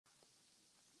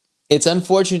It's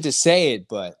unfortunate to say it,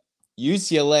 but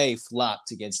UCLA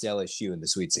flopped against LSU in the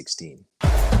Sweet 16.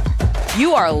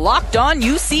 You are Locked On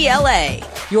UCLA,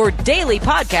 your daily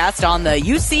podcast on the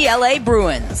UCLA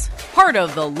Bruins. Part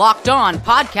of the Locked On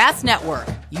Podcast Network,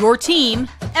 your team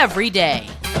every day.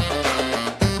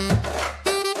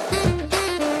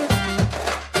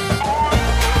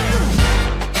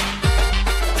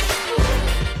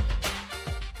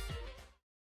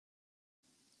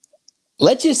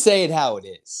 Let's just say it how it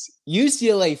is.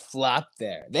 UCLA flopped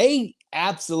there. They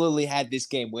absolutely had this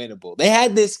game winnable. They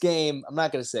had this game, I'm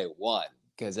not going to say won,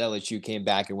 because LSU came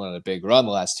back and went on a big run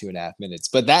the last 2.5 minutes,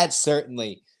 but that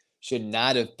certainly should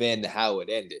not have been how it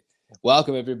ended.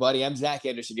 Welcome, everybody. I'm Zach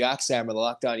Anderson, Yoxhammer, the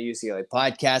Locked On UCLA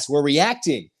podcast. We're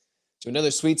reacting to another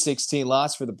Sweet 16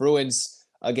 loss for the Bruins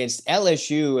against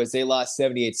LSU as they lost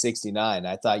 78-69.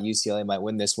 I thought UCLA might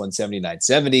win this one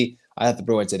 79-70. I thought the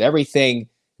Bruins had everything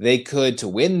they could to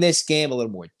win this game, a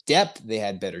little more depth. They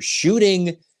had better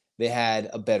shooting. They had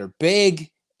a better big,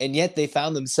 and yet they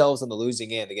found themselves on the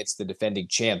losing end against the defending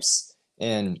champs.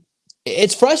 And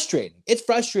it's frustrating. It's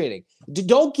frustrating.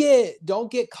 Don't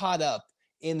get caught up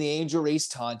in the Angel Reese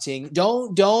taunting.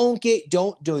 Don't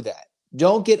do that.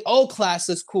 Don't get, oh, class,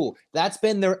 that's cool. That's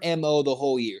been their MO the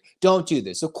whole year. Don't do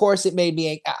this. Of course, it made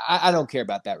me, I don't care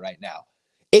about that right now.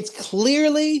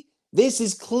 This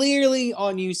is clearly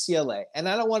on UCLA, and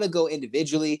I don't want to go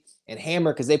individually and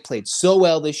hammer because they played so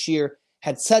well this year,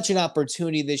 had such an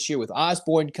opportunity this year with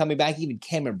Osborne coming back, even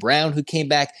Cameron Brown, who came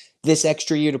back this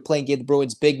extra year to play and give the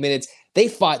Bruins big minutes. They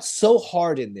fought so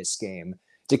hard in this game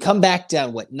to come back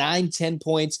down, 9-10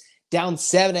 points, down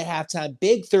 7 at halftime,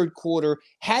 big third quarter,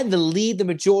 had the lead the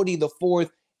majority of the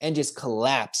fourth, and just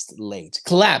collapsed late.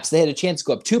 Collapsed. They had a chance to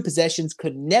go up 2 possessions,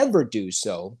 could never do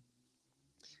so.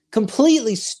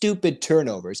 Completely stupid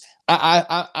turnovers.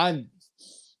 I'm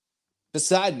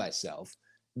beside myself.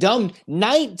 Dumb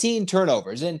 19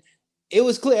 turnovers. And it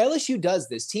was clear LSU does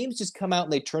this. Teams just come out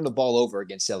and they turn the ball over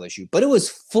against LSU. But it was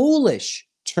foolish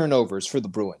turnovers for the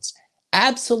Bruins.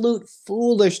 Absolute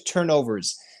foolish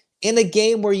turnovers in a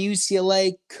game where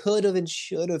UCLA could have and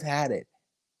should have had it.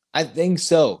 I think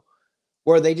so.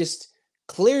 Where they just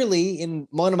clearly, in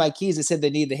one of my keys, they said they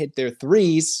needed to hit their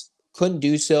threes. Couldn't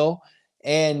do so.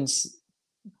 And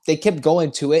they kept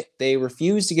going to it. They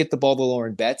refused to get the ball to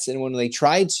Lauren Betts. And when they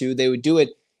tried to, they would do it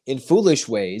in foolish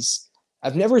ways.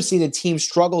 I've never seen a team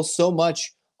struggle so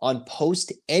much on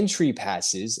post-entry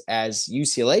passes as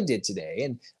UCLA did today.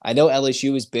 And I know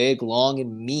LSU is big, long,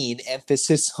 and mean.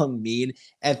 Emphasis on mean.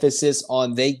 Emphasis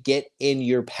on they get in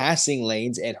your passing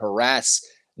lanes and harass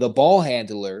the ball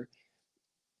handler.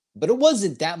 But it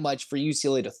wasn't that much for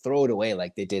UCLA to throw it away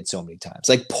like they did so many times.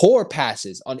 Like poor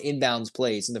passes on inbounds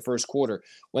plays in the first quarter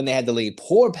when they had the lead.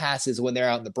 Poor passes when they're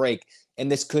out in the break.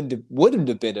 And this wouldn't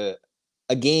have been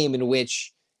a game in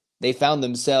which they found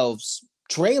themselves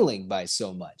trailing by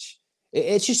so much.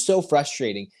 It's just so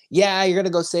frustrating. Yeah, you're going to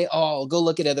go say, oh, go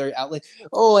look at other outlets.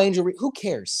 Oh, Angel Reese. Who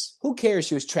cares? Who cares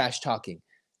she was trash talking?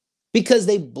 Because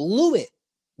they blew it.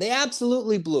 They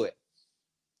absolutely blew it.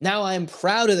 Now I'm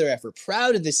proud of their effort,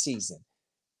 proud of this season.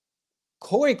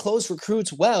 Cori close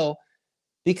recruits well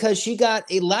because she got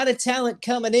a lot of talent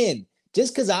coming in.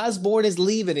 Just because Osborne is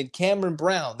leaving and Cameron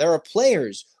Brown, there are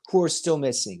players who are still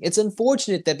missing. It's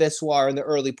unfortunate that Bessoir in the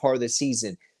early part of the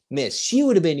season missed. She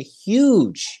would have been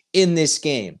huge in this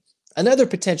game. Another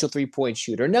potential three-point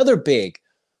shooter, another big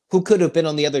who could have been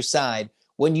on the other side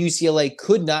when UCLA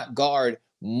could not guard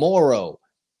Morrow,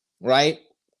 right?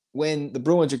 When the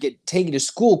Bruins are getting taken to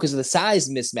school because of the size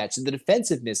mismatch and the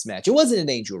defensive mismatch. It wasn't an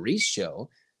Angel Reese show.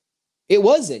 It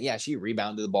wasn't. Yeah, she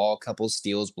rebounded the ball, a couple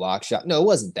steals, block shot. No, it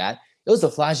wasn't that. It was the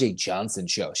Flau'jae Johnson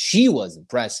show. She was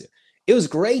impressive. It was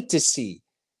great to see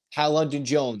how London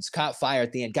Jones caught fire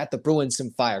at the end, got the Bruins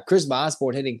some fire. Charisma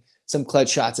Osborne hitting some clutch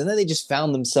shots, and then they just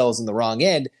found themselves in the wrong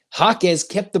end. Jaquez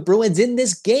kept the Bruins in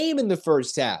this game in the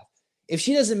first half. If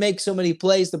she doesn't make so many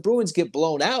plays, the Bruins get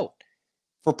blown out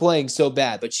for playing so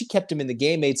bad. But she kept him in the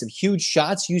game, made some huge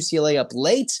shots, UCLA up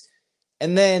late.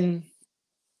 And then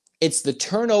it's the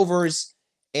turnovers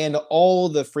and all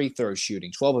the free throw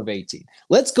shooting, 12 of 18.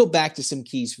 Let's go back to some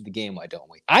keys for the game, why don't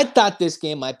we? I thought this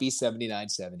game might be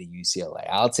 79-70 UCLA.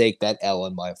 I'll take that L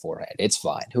on my forehead. It's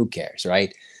fine. Who cares,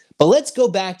 right? But let's go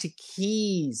back to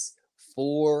keys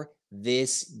for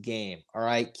this game, all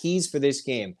right? Keys for this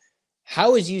game.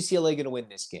 How is UCLA going to win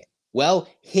this game? Well,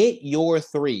 hit your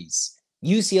threes.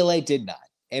 UCLA did not.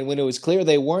 And when it was clear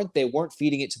they weren't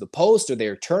feeding it to the post or they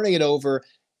were turning it over.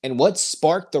 And what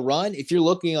sparked the run? If you're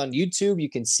looking on YouTube, you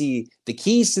can see the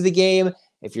keys to the game.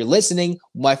 If you're listening,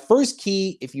 my first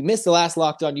key, if you missed the last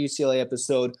Locked On UCLA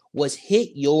episode, was hit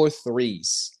your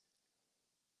threes.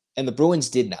 and the Bruins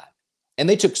did not. And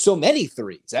they took so many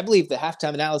threes. I believe the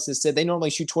halftime analysis said they normally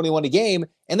shoot 21 a game,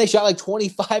 and they shot like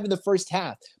 25 in the first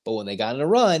half. But when they got in a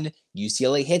run,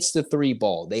 UCLA hits the three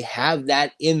ball. They have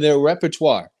that in their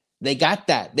repertoire. They got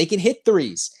that. They can hit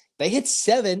threes. They hit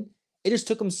 7. It just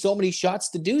took them so many shots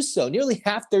to do so. Nearly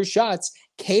half their shots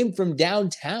came from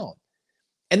downtown.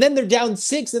 And then they're down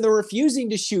 6, and they're refusing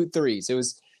to shoot threes. It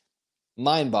was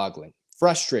mind-boggling,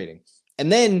 frustrating.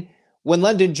 And then when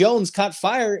London Jones caught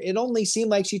fire, it only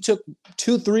seemed like she took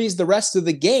 2 threes the rest of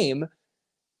the game.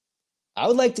 I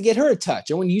would like to get her a touch.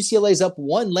 And when UCLA's up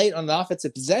 1 late on an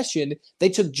offensive possession, they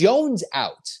took Jones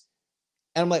out.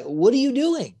 And I'm like, what are you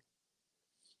doing?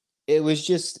 It was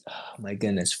just, oh my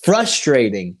goodness,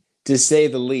 frustrating to say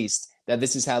the least that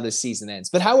this is how this season ends.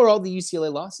 But how are all the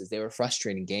UCLA losses? They were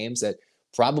frustrating games that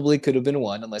probably could have been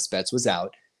won unless Betts was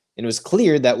out. And it was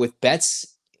clear that with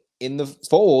Betts in the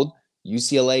fold,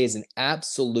 UCLA is an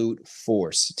absolute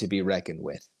force to be reckoned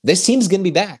with. This team's going to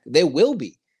be back. They will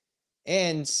be.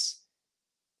 And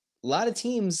a lot of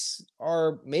teams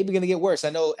are maybe going to get worse.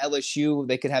 I know LSU,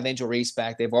 they could have Angel Reese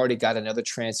back. They've already got another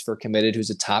transfer committed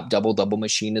who's a top double-double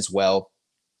machine as well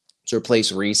to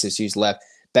replace Reese as he's left.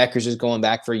 Becker's just going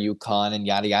back for UConn and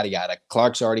yada, yada, yada.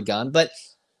 Clark's already gone. But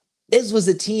this was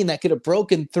a team that could have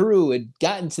broken through and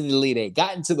gotten to the Elite Eight,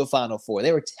 gotten to the Final Four.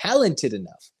 They were talented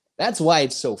enough. That's why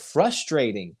it's so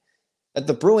frustrating that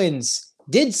the Bruins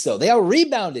did so. They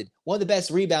out-rebounded one of the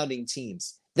best rebounding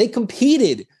teams. They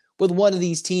competed with one of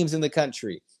these teams in the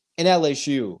country, in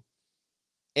LSU,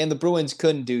 and the Bruins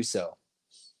couldn't do so.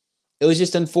 It was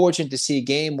just unfortunate to see a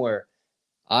game where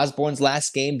Osborne's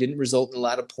last game didn't result in a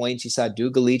lot of points. You saw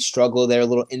Dugalich struggle there, a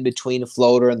little in between a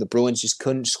floater, and the Bruins just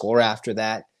couldn't score after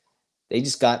that. They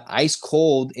just got ice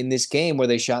cold in this game where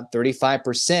they shot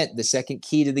 35%, the second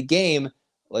key to the game.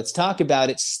 Let's talk about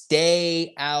it.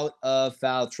 Stay out of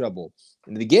foul trouble.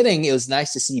 In the beginning, it was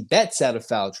nice to see Betts out of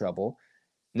foul trouble.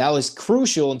 And that was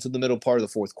crucial until the middle part of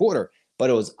the fourth quarter. But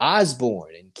it was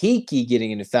Osborne and Kiki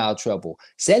getting into foul trouble,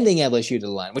 sending LSU to the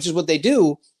line, which is what they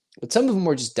do. But some of them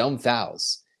were just dumb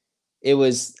fouls. It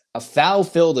was a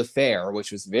foul-filled affair,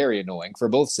 which was very annoying for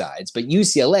both sides. But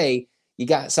UCLA,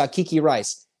 saw Kiki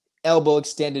Rice, elbow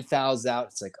extended fouls out.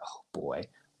 It's like, oh, boy.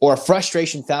 Or a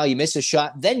frustration foul. You miss a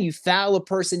shot. Then you foul a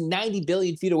person 90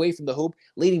 billion feet away from the hoop,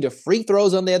 leading to free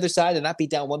throws on the other side and not be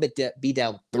down 1, but be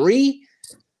down 3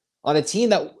 on a team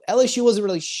that LSU wasn't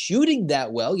really shooting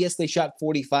that well. Yes, they shot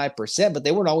 45%, but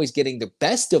they weren't always getting the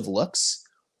best of looks.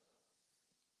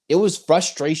 It was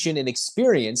frustration and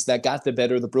experience that got the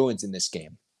better of the Bruins in this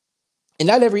game. And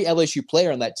not every LSU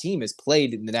player on that team has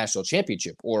played in the national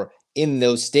championship or in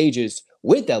those stages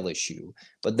with LSU,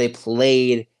 but they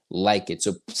played like it.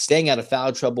 So staying out of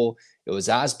foul trouble, it was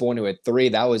Osborne who had 3.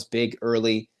 That was big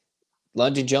early.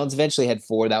 London Jones eventually had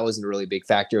 4. That wasn't a really big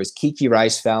factor. It was Kiki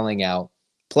Rice fouling out,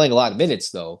 playing a lot of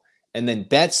minutes though. And then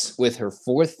Betts with her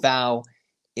 4th foul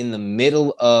in the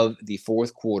middle of the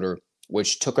fourth quarter,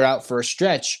 which took her out for a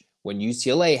stretch when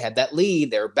UCLA had that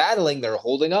lead. They were battling. They were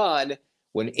holding on.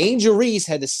 When Angel Reese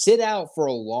had to sit out for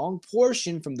a long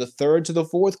portion from the third to the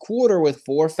fourth quarter with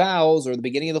 4 fouls or the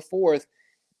beginning of the fourth,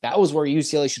 that was where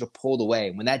UCLA should have pulled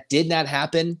away. When that did not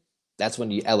happen, that's when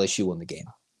LSU won the game.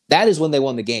 That is when they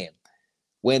won the game.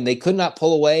 When they could not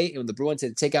pull away and when the Bruins had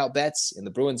to take out Betts and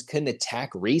the Bruins couldn't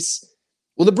attack Reese,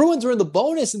 well, the Bruins were in the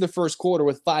bonus in the first quarter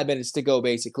with 5 minutes to go,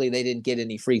 basically. They didn't get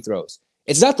any free throws.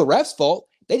 It's not the ref's fault.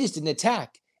 They just didn't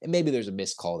attack. And maybe there's a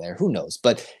missed call there. Who knows?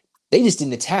 But they just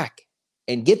didn't attack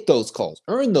and get those calls,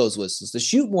 earn those whistles, to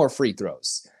shoot more free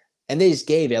throws. And they just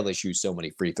gave LSU so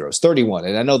many free throws, 31.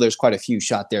 And I know there's quite a few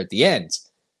shot there at the end.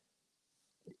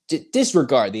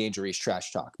 Disregard the injuries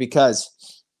trash talk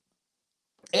because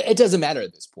it doesn't matter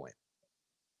at this point.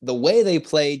 The way they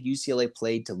played, UCLA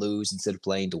played to lose instead of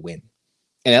playing to win.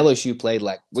 And LSU played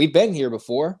like, we've been here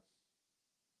before.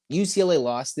 UCLA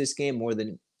lost this game more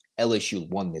than LSU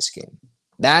won this game.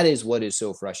 That is what is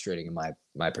so frustrating in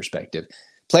my perspective.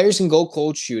 Players can go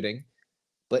cold shooting,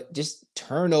 but just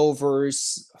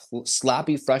turnovers,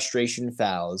 sloppy frustration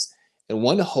fouls, and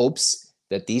one hopes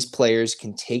that these players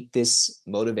can take this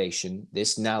motivation,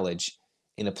 this knowledge,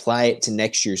 and apply it to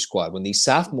next year's squad. When these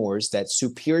sophomores, that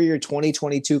superior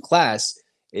 2022 class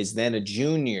is then a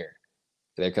junior,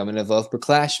 they're coming to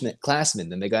upperclassmen.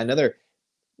 Then they got another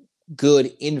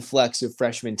good influx of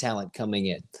freshman talent coming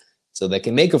in. So they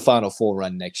can make a Final Four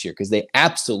run next year because they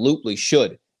absolutely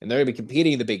should. And they're going to be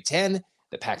competing in the Big Ten.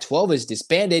 The Pac-12 is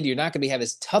disbanded. You're not going to have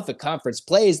as tough a conference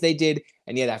play as they did.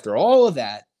 And yet after all of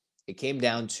that, it came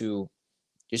down to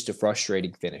just a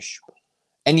frustrating finish.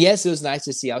 And yes, it was nice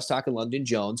to see. I was talking London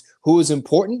Jones, who was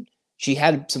important. She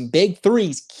had some big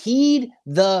threes, keyed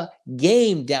the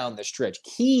game down the stretch,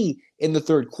 key in the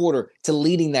third quarter to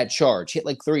leading that charge. Hit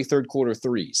like 3 third quarter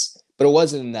threes, but it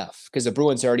wasn't enough because the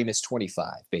Bruins already missed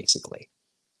 25, basically.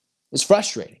 It's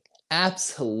frustrating,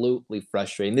 absolutely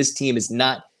frustrating. This team is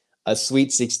not a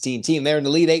Sweet 16 team. They're in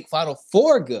the Elite 8 Final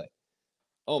Four good.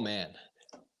 Oh, man.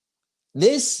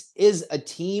 This is a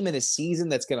team in a season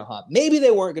that's going to haunt. Maybe they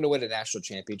weren't going to win a national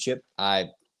championship.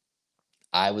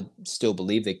 I would still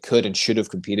believe they could and should have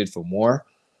competed for more.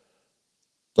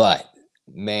 But,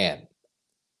 man,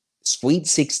 Sweet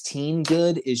 16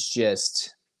 good is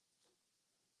just,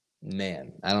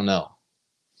 man, I don't know.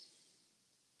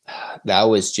 That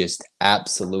was just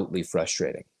absolutely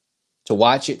frustrating. To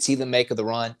watch it, see them make the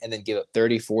run, and then give up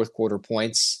 30 fourth quarter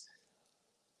points.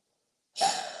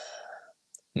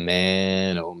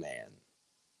 Man, oh man.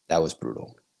 That was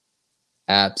brutal.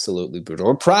 Absolutely brutal.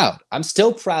 We're proud. I'm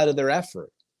still proud of their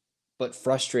effort, but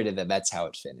frustrated that that's how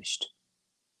it finished.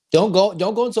 Don't go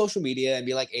on social media and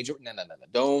be like, Angel, no.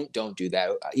 Don't do that.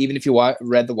 Even if you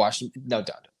read the Washington, no,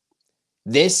 don't.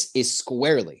 This is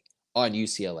squarely on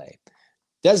UCLA.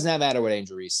 Does not matter what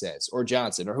Angel Reese says or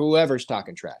Johnson or whoever's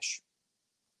talking trash.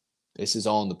 This is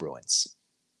all in the Bruins.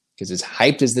 Because as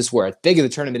hyped as this were, as big of the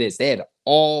tournament is, they had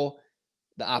all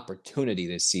the opportunity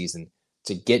this season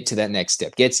to get to that next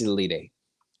step, get to the Elite Eight.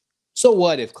 So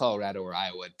what if Colorado or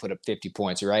Iowa had put up 50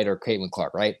 points, right? Or Caitlin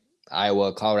Clark, right?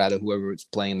 Iowa, Colorado, whoever was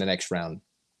playing the next round.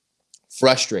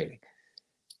 Frustrating.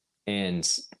 And,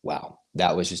 wow,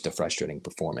 that was just a frustrating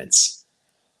performance.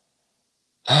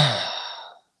 Yeah,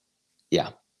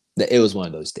 it was one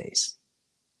of those days.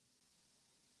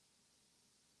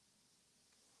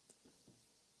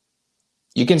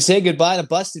 You can say goodbye to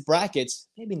busted brackets,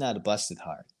 maybe not a busted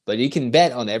heart, but you can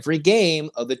bet on every game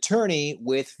of the tourney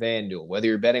with FanDuel. Whether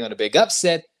you're betting on a big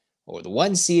upset or the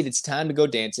 1 seed, it's time to go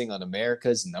dancing on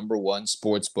America's #1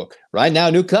 sportsbook. Right now,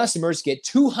 new customers get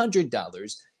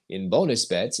 $200 in bonus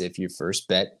bets if your first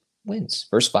bet wins.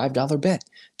 First $5 bet.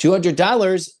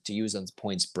 $200 to use on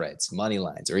point spreads, money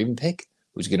lines, or even pick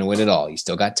who's going to win it all. You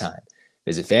still got time.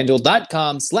 Visit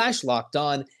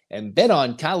FanDuel.com/lockedon and bet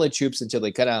on college hoops until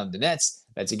they cut out the nets.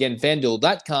 That's again,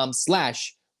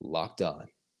 FanDuel.com/lockedon.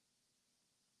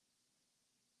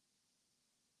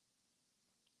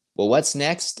 Well, what's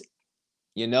next?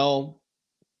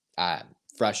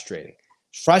 Frustrating.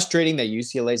 Frustrating that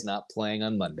UCLA is not playing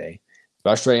on Monday.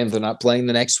 Frustrating that they're not playing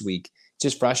the next week.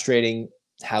 Just frustrating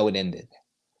how it ended.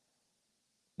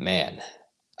 Man,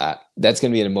 that's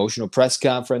going to be an emotional press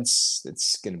conference.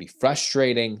 It's going to be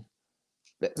frustrating.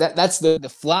 That's the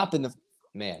flop in the...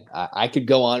 Man, I could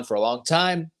go on for a long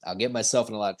time. I'll get myself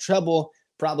in a lot of trouble.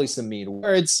 Probably some mean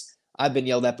words. I've been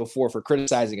yelled at before for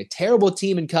criticizing a terrible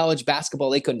team in college basketball.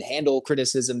 They couldn't handle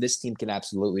criticism. This team can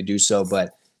absolutely do so.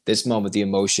 But this moment, the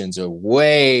emotions are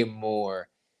way more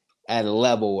at a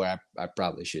level where I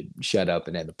probably should shut up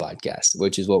and end the podcast,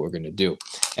 which is what we're going to do.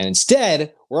 And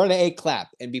instead, we're going to clap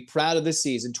and be proud of this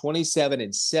season.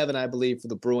 27-7, I believe, for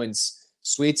the Bruins.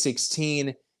 Sweet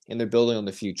 16. And they're building on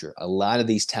the future. A lot of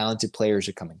these talented players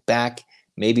are coming back.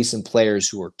 Maybe some players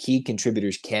who are key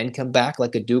contributors can come back,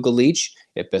 like a Dougal Leach.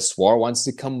 If Bessoir wants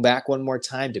to come back one more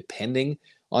time, depending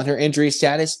on her injury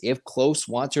status. If Close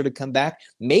wants her to come back,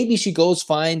 maybe she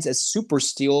finds a super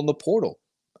steal in the portal.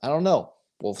 I don't know.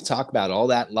 We'll talk about all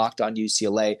that Locked On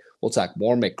UCLA. We'll talk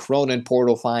more McCronin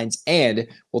portal finds, and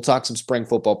we'll talk some spring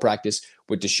football practice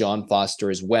with Deshaun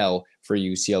Foster as well for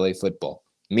UCLA football.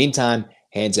 Meantime,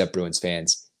 hands up, Bruins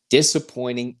fans.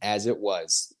 Disappointing as it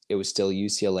was still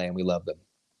UCLA, and we love them.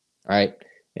 All right.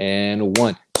 And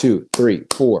 1, 2, 3,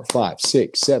 4, 5,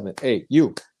 6, 7, 8.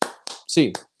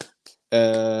 UCLA.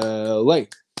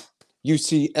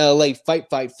 UCLA,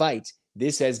 fight.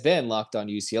 This has been Locked On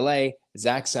UCLA.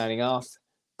 Zach signing off.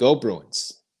 Go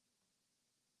Bruins.